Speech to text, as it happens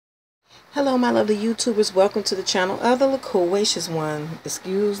Hello my lovely YouTubers, welcome to the channel of the Loquacious One.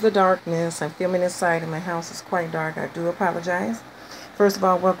 Excuse the darkness, I'm filming inside and my house is quite dark, I do apologize. First of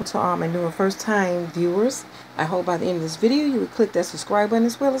all, welcome to all my new and first time viewers. I hope by the end of this video you would click that subscribe button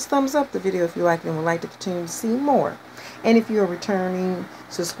as well as thumbs up the video if you like it and would like to continue to see more. And if you're a returning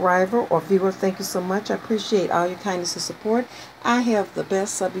subscriber or viewer, thank you so much. I appreciate all your kindness and support. I have the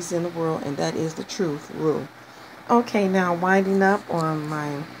best subbies in the world, and that is the truth rule. Okay, now winding up on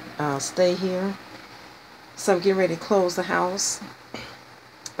my stay here. So I'm getting ready to close the house.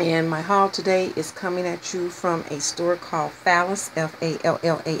 And my haul today is coming at you from a store called Fallas,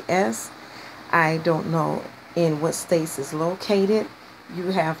 F-A-L-L-A-S. I don't know in what states it's located. You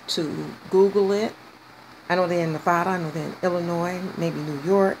have to Google it. I know they're in Nevada, I know they're in Illinois, maybe New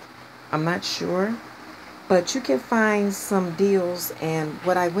York. I'm not sure. But you can find some deals, and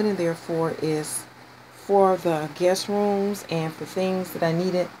what I went in there for is for the guest rooms and for things that I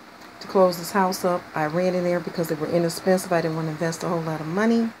needed to close this house up. I ran in there because they were inexpensive. I didn't want to invest a whole lot of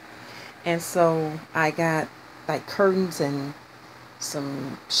money. And so I got like curtains and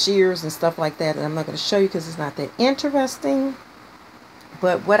some shears and stuff like that. And I'm not going to show you because it's not that interesting.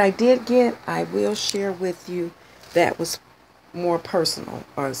 But what I did get, I will share with you that was more personal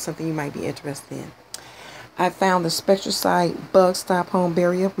or something you might be interested in. I found the Spectracide Bug Stop Home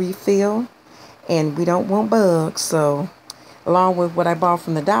Barrier Refill. And we don't want bugs, so along with what I bought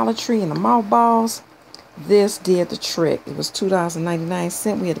from the Dollar Tree and the mothballs, this did the trick. It was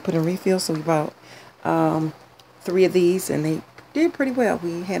 $2.99. We had to put in refill, so we bought 3 of these, and they did pretty well.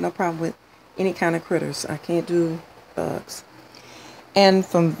 We had no problem with any kind of critters. I can't do bugs. And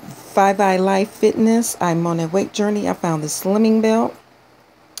from 5i Life Fitness, I'm on a weight journey. I found this slimming belt,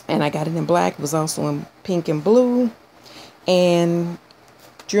 and I got it in black. It was also in pink and blue, and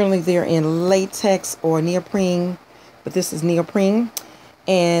generally they're in latex or neoprene, but this is neoprene,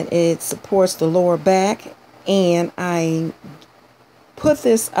 and it supports the lower back. And I put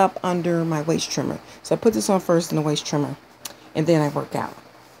this up under my waist trimmer. So I put this on first in the waist trimmer, and then I work out.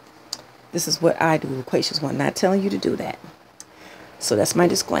 This is what I do, Loquacious One. Not telling you to do that. So that's my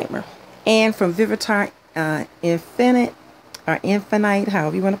disclaimer. And from Vivitar Infinite,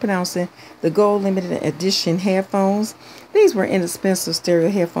 however you want to pronounce it, the Gold Limited Edition headphones. These were inexpensive stereo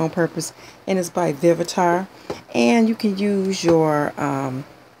headphone purpose, and it's by Vivitar. And you can use your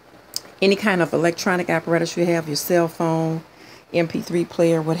any kind of electronic apparatus you have, your cell phone, MP3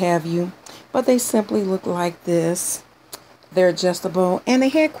 player, what have you. But they simply look like this. They're adjustable, and they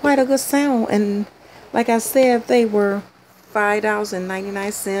had quite a good sound. And like I said, they were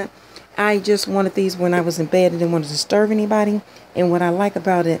 $5.99. I just wanted these when I was in bed and didn't want to disturb anybody. And what I like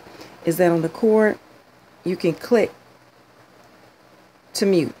about it is that on the cord, you can click to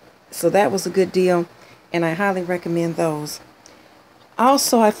mute. So that was a good deal, and I highly recommend those.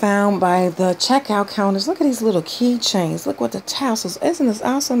 Also, I found by the checkout counters, look at these little keychains. Look what the tassels. Isn't this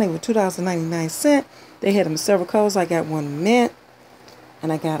awesome? They were $2.99. They had them in several colors. I got one in mint,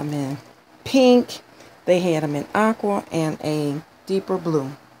 and I got them in pink. They had them in aqua and a deeper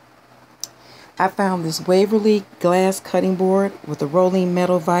blue. I found this Waverly glass cutting board with a rolling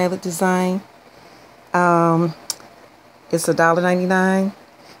metal violet design. It's $1.99,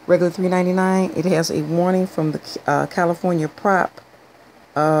 regular $3.99. It has a warning from the California prop.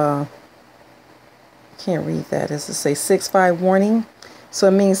 Can't read that. It's to say 6.5 warning. So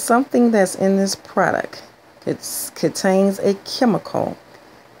it means something that's in this product. It contains a chemical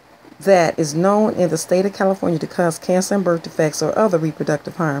that is known in the state of California to cause cancer and birth defects or other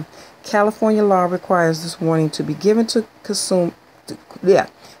reproductive harm. California law requires this warning to be given to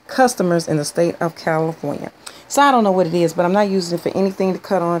customers in the state of California. So I don't know what it is, but I'm not using it for anything to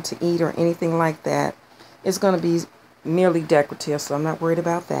cut on, to eat, or anything like that. It's going to be merely decorative, so I'm not worried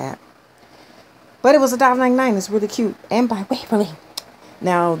about that. But it was $1.99. It's really cute. And by Waverly.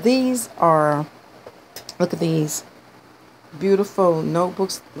 Now these are, look at these beautiful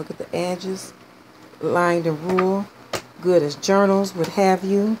notebooks. Look at the edges, lined and ruled, good as journals, what have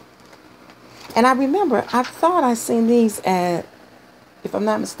you. And I remember, I thought I seen these at, if I'm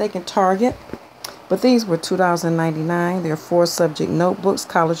not mistaken, Target. But these were $2.99. They're 4-subject notebooks,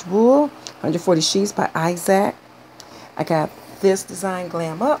 college rule, 140 sheets by Isaac. I got this design,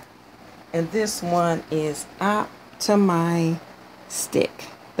 Glam Up, and this one is Optimize Stick,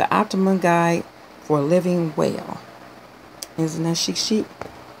 the Optimum Guide for Living Well. Isn't that chic?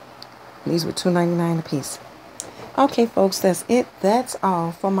 These were $2.99 a piece. Okay, folks, that's it. That's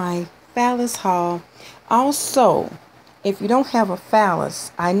all for my Fallas haul. Also, if you don't have a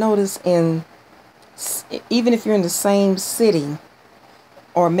Fallas, I notice even if you're in the same city,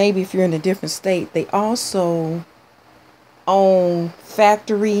 or maybe if you're in a different state, they also own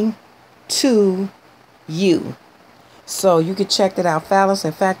factory to You. So you can check that out. Fallas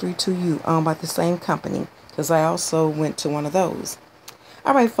and Factory to You, owned by the same company, because I also went to one of those.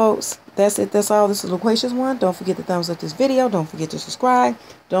 All right, folks, that's it. That's all. This is Loquacious One. Don't forget to thumbs up this video. Don't forget to subscribe.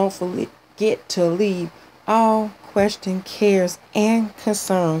 Don't forget to leave all questions, cares, and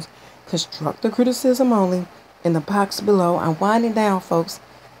concerns, constructive criticism only, in the box below. I'm winding down, folks.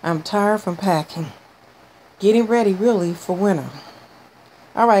 I'm tired from packing. Getting ready, really, for winter.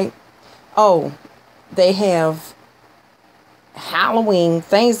 All right. Oh, they have Halloween,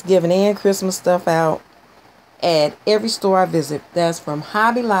 Thanksgiving, and Christmas stuff out at every store I visit. That's from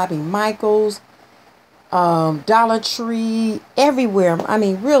Hobby Lobby, Michael's, Dollar Tree, everywhere. I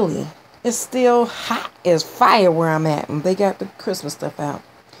mean, really, it's still hot as fire where I'm at, and they got the Christmas stuff out.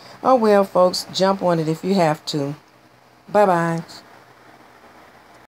 Oh well, folks, jump on it if you have to. Bye bye.